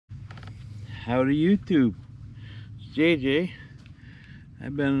Howdy YouTube, it's JJ.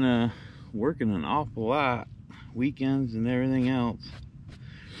 I've been working an awful lot, weekends and everything else,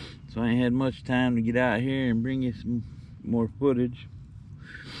 so I ain't had much time to get out here and bring you some more footage.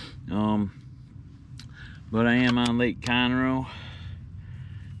 But I am on Lake Conroe.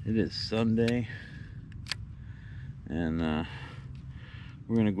 It is Sunday, and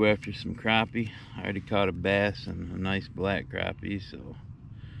we're gonna go after some crappie. I already caught a bass and a nice black crappie, so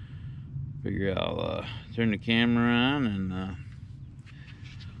figure I'll turn the camera on and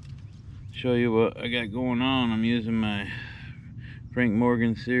show you what I got going on. I'm using my Frank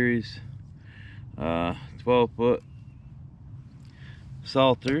Morgan series 12-foot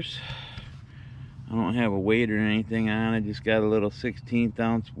salters. I don't have a weight or anything on. I just got a little 1/16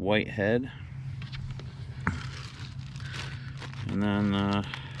 ounce white head, and then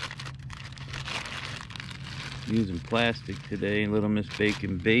using plastic today, Little Miss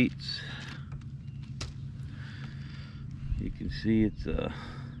Bacon baits. You can see it's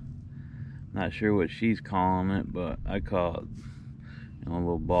not sure what she's calling it, but I call it, a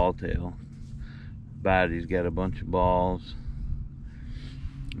little ball tail. Body's got a bunch of balls,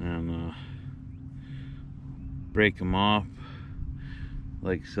 and break them off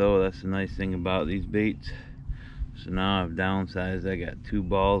like so. That's the nice thing about these baits. So now I've downsized. I got 2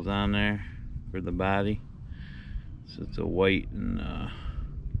 balls on there for the body, so it's a white and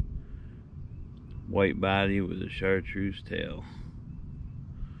white body with a chartreuse tail.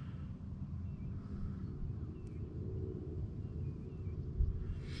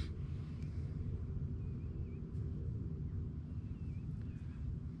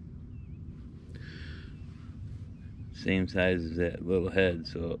 Same size as that little head,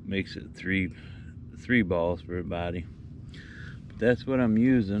 so it makes it three balls for a body. But that's what I'm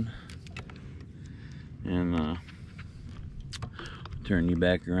using, and turn you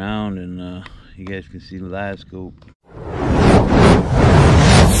back around, and you guys can see the livescope.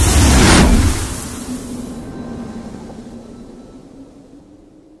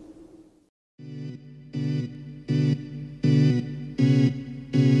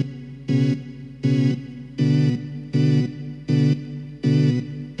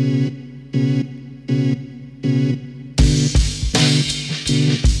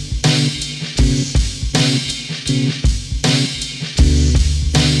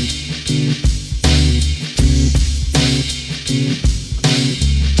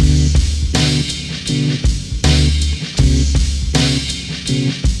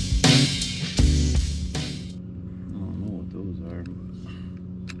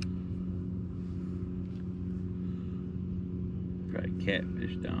 Probably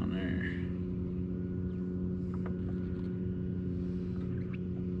catfish down there.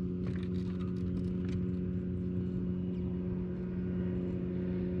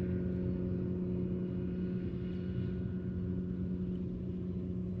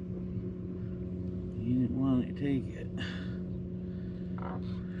 He didn't want to take it.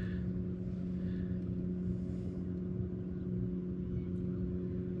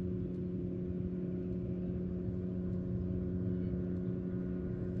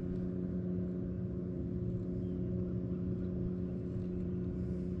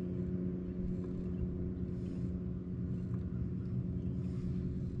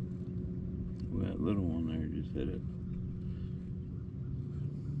 That little one there just hit it.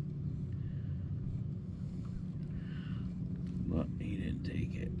 But he didn't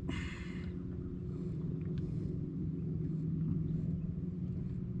take it.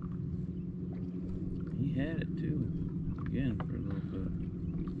 He had it too, again, for a little bit.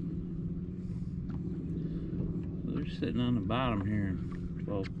 So they're sitting on the bottom here,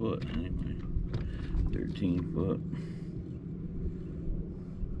 12 foot anyway, 13 foot.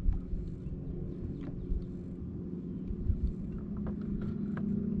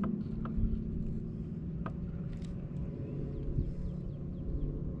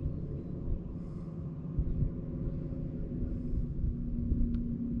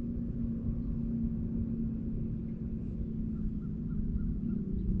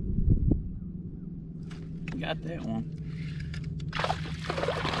 Got that one.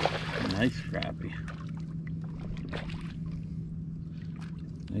 Nice crappie.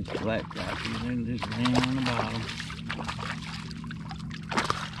 Nice black crappie. They're just laying on the bottom.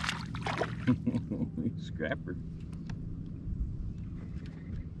 Scrapper.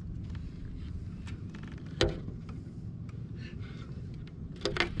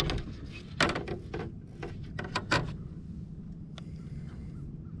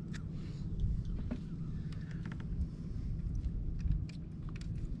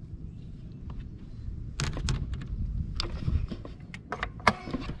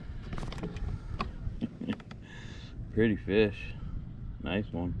 Pretty fish. Nice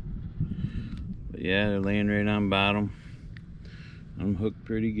one. But yeah, they're laying right on bottom. I'm hooked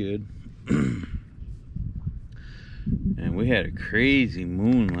pretty good. And we had a crazy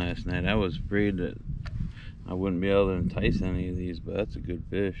moon last night. I was afraid that I wouldn't be able to entice any of these, but that's a good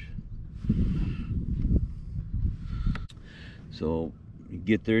fish. So you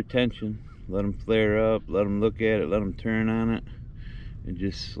get their attention, let them flare up, let them look at it, let them turn on it, and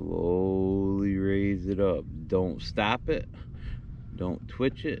just slowly raise it up. Don't stop it, don't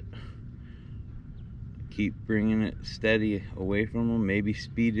twitch it. Keep bringing it steady away from them. Maybe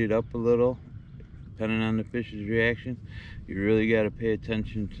speed it up a little, depending on the fish's reaction. You really got to pay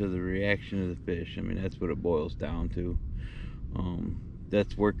attention to the reaction of the fish. I mean, that's what it boils down to.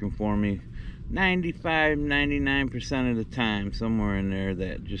 That's working for me 95-99% of the time. Somewhere in there,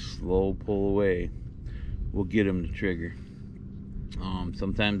 that just slow pull away will get them to trigger.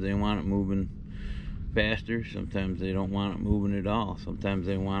 Sometimes they want it moving faster, sometimes they don't want it moving at all. Sometimes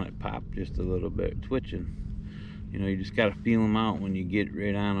they want it pop just a little bit, twitching. You know, you just got to feel them out when you get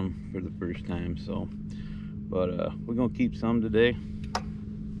right on them for the first time. So, but we're gonna keep some today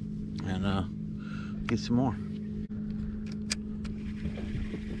and get some more.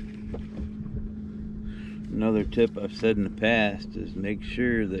 Another tip I've said in the past is make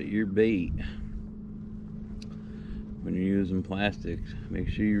sure that your bait, when you're using plastics, make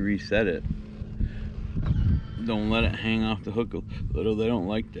sure you reset it. Don't let it hang off the hook a little. They don't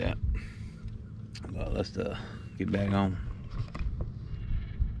like that. Well, let's get back on.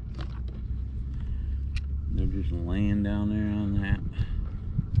 They're just laying down there on that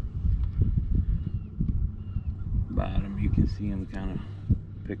bottom. You can see them kind of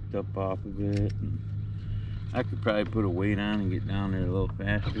picked up off of it. And I could probably put a weight on and get down there a little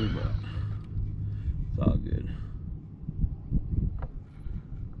faster, but it's all good.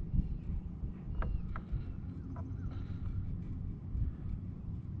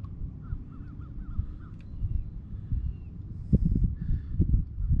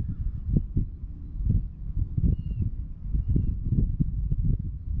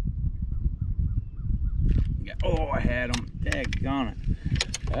 Oh, I had them. Daggone it.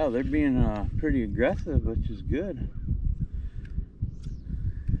 Well, they're being pretty aggressive, which is good.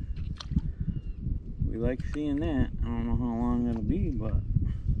 We like seeing that. I don't know how long it'll be, but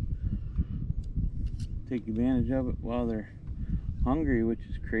take advantage of it while they're hungry, which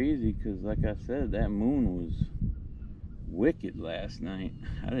is crazy because, like I said, that moon was wicked last night.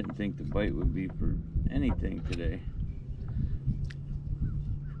 I didn't think the bite would be for anything today.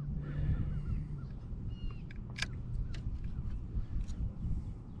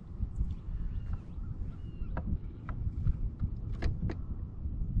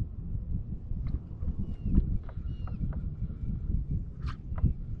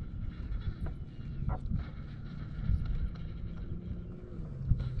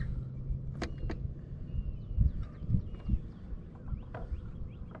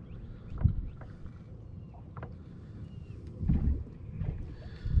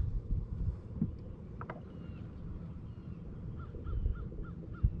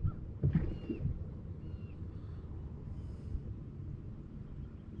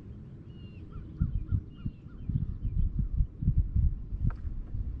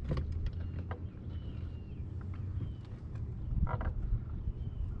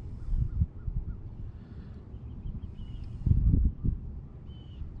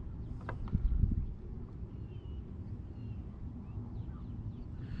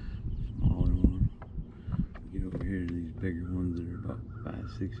 Bigger ones that are about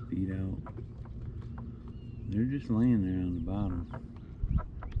 5-6 feet out. They're just laying there on the bottom.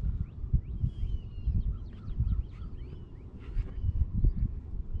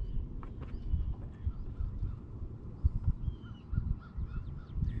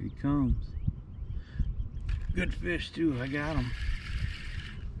 Here he comes. Good fish too, I got him.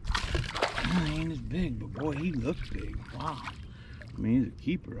 He ain't as big, but boy, he looks big. Wow. I mean, he's a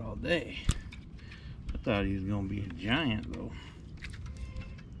keeper all day. I thought he was gonna be a giant though.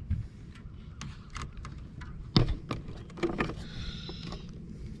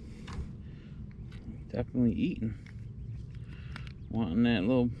 Definitely eating. Wanting that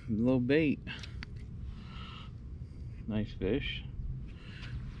little bait. Nice fish.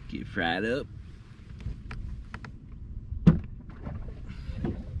 Get fried up.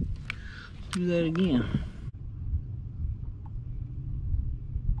 Do that again.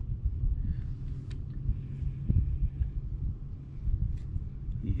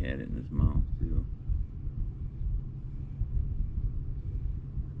 He had it in his mouth too.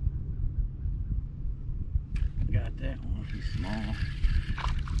 Got that one. He's small.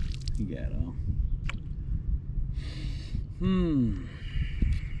 He got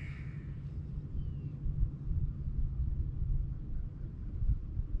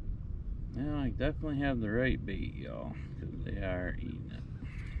Now I definitely have the right bait, y'all, because they are eating it.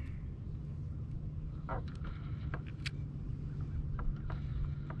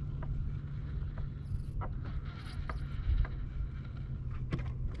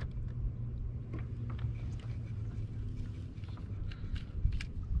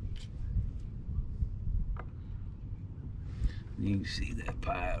 You can see that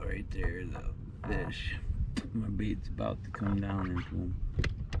pile right there, the fish. My bait's about to come down into them.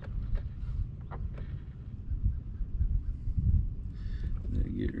 I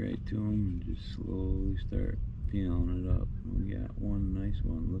get right to them and just slowly start peeling it up. We got one nice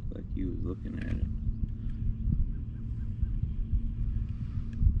one, looked like he was looking at it.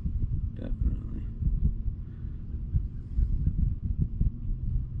 Definitely.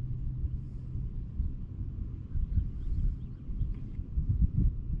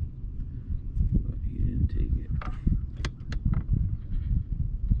 But he didn't take it.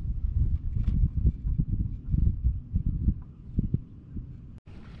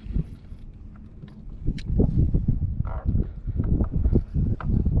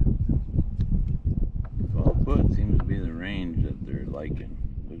 Seems to be the range that they're liking.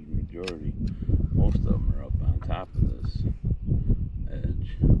 There's a majority. Most of them are up on top of this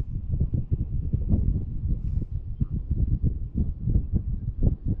edge.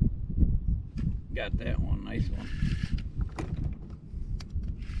 Got that one, nice one.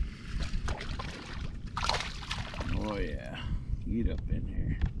 Oh yeah, get up in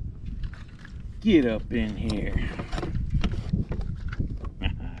here. Get up in here.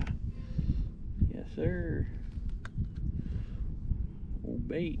 Yes sir. Old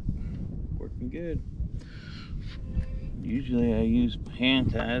bait, working good. Usually I use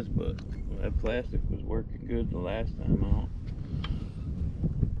hand ties, but that plastic was working good the last time out.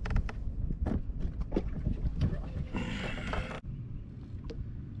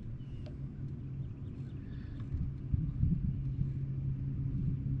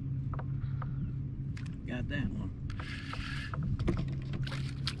 Got that one.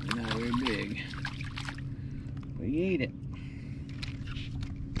 Not very big, but he ate it.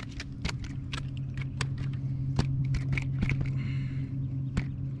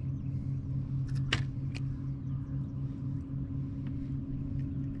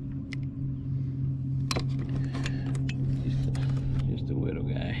 Just a widow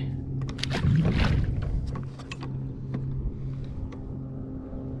guy.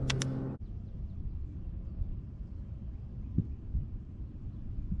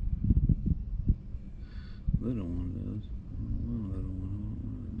 Little one does. One little one,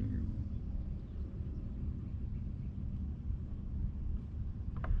 one bigger one.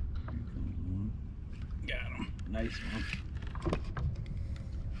 Here comes one. Got him. Nice one.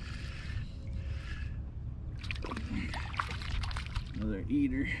 Another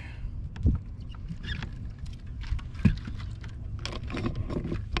eater.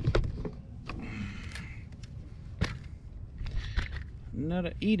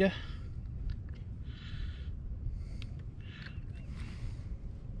 Another eater.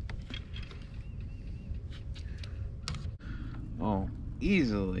 Oh,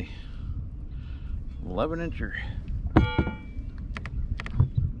 easily 11-incher.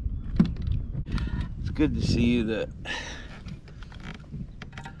 It's good to see that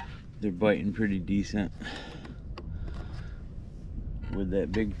they're biting pretty decent. With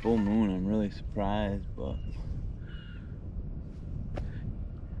that big full moon, I'm really surprised, but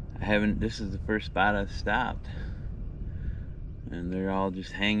I haven't, this is the first spot I've stopped. And they're all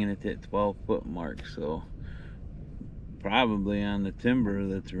just hanging at that 12-foot mark, so probably on the timber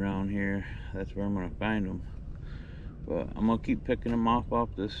that's around here, that's where I'm gonna find them. But I'm gonna keep picking them off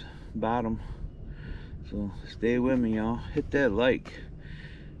this bottom. So stay with me, y'all. Hit that like.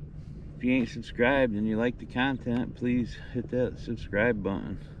 If you ain't subscribed and you like the content, please hit that subscribe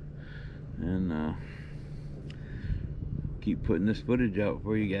button. And keep putting this footage out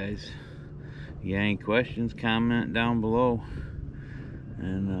for you guys. If you got any questions, comment down below.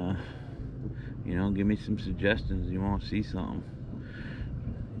 And you know, give me some suggestions if you want to see something.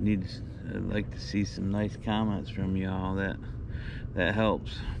 I'd like to see some nice comments from y'all. That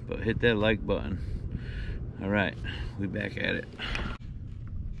helps. But hit that like button. Alright, we back at it.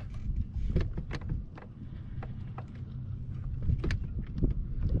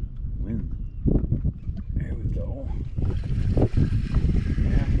 Wind. There we go.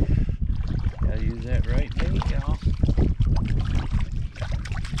 Yeah. Gotta use that right bait, y'all.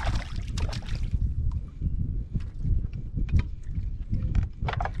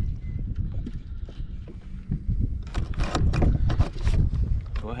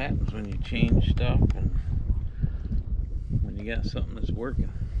 happens when you change stuff and when you got something that's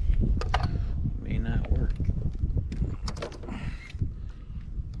working. It may not work.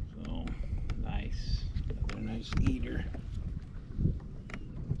 So, nice. Another nice eater.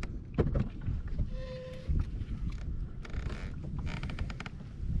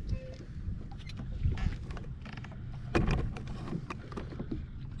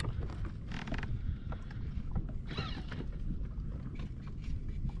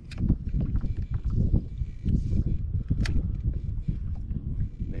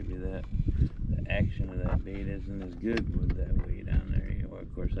 Action of that bait isn't as good with that weight on there. Well,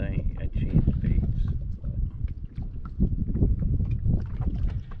 of course, I changed baits.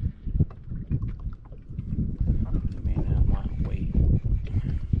 I may not want weight.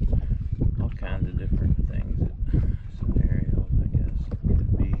 All kinds of different things, scenarios, I guess,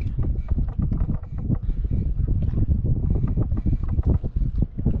 could be.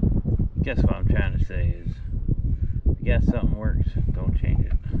 Guess what I'm trying to say is, if you got something works, don't change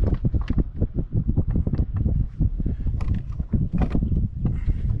it.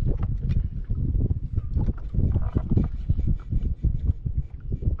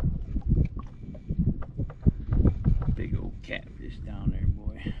 Big old catfish down there,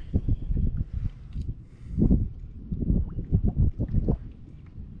 boy.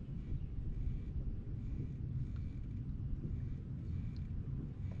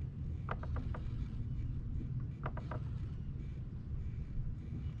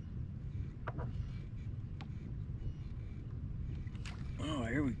 Oh,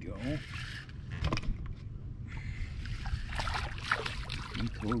 here we go. He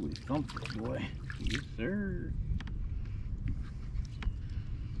totally thumped it, boy. Yes, sir.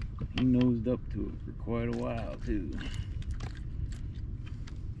 He nosed up to it for quite a while, too.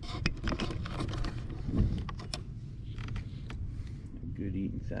 A good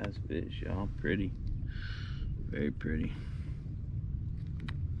eating size fish, y'all. Pretty. Very pretty.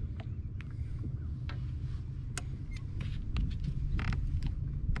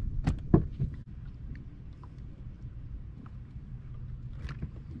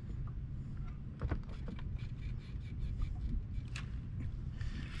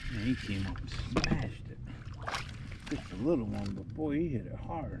 He came up and smashed it. Just a little one, but boy, he hit it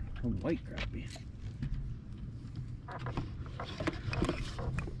hard. A white crappie.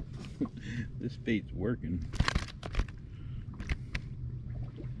 This bait's working.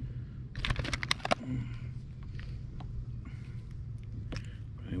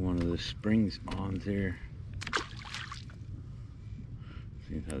 Probably one of the spring spawns here.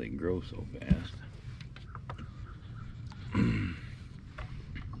 See how they grow so fast.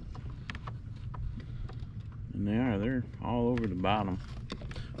 And they're all over the bottom,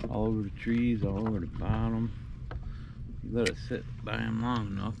 all over the trees, all over the bottom. You let it sit by them long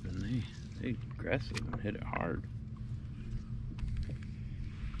enough and they aggressive and hit it hard.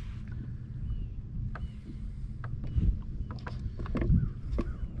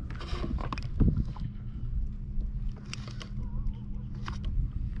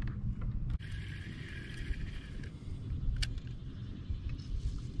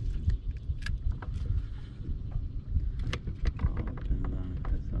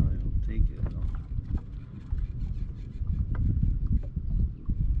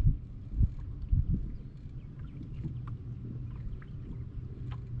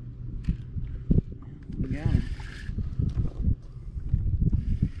 Got him.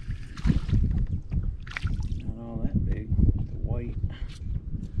 Not all that big. The white.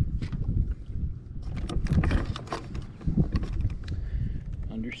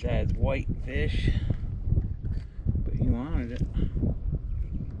 Undersized white fish. But he wanted it.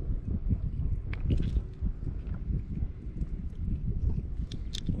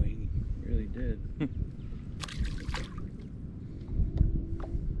 Well, he really did.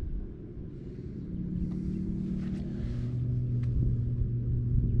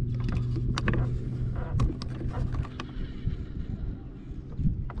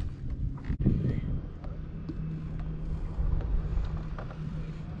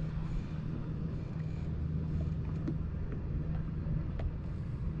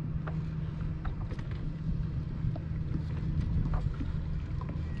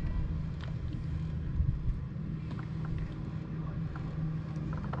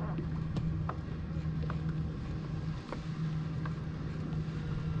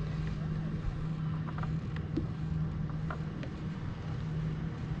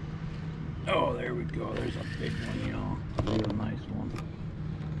 Oh, there we go. There's a big one, y'all. Real nice one.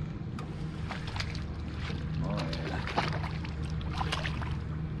 Oh, yeah.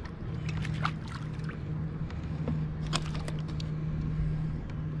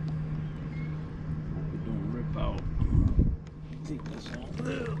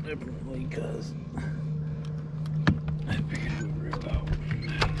 differently because I figured it would rip out.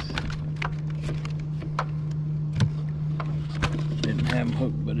 Nice. Didn't have them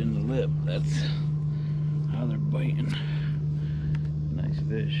hooked but in the lip. That's how they're biting. Nice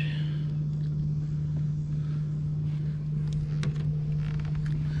fish.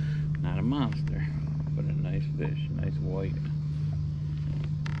 Not a monster, but a nice fish, nice white.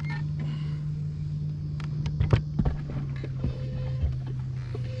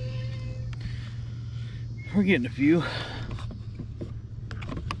 We're getting a few.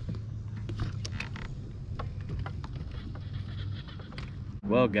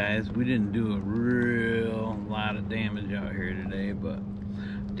 Well guys, we didn't do a real lot of damage out here today, but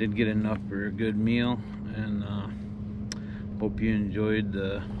did get enough for a good meal, and hope you enjoyed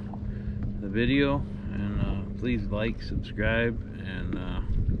the video, and please like, subscribe, and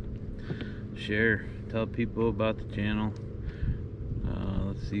share, tell people about the channel.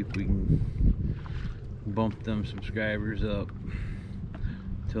 Let's see if we can bump them subscribers up.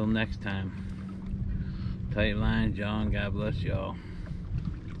 Till next time, tight lines, y'all, and God bless y'all.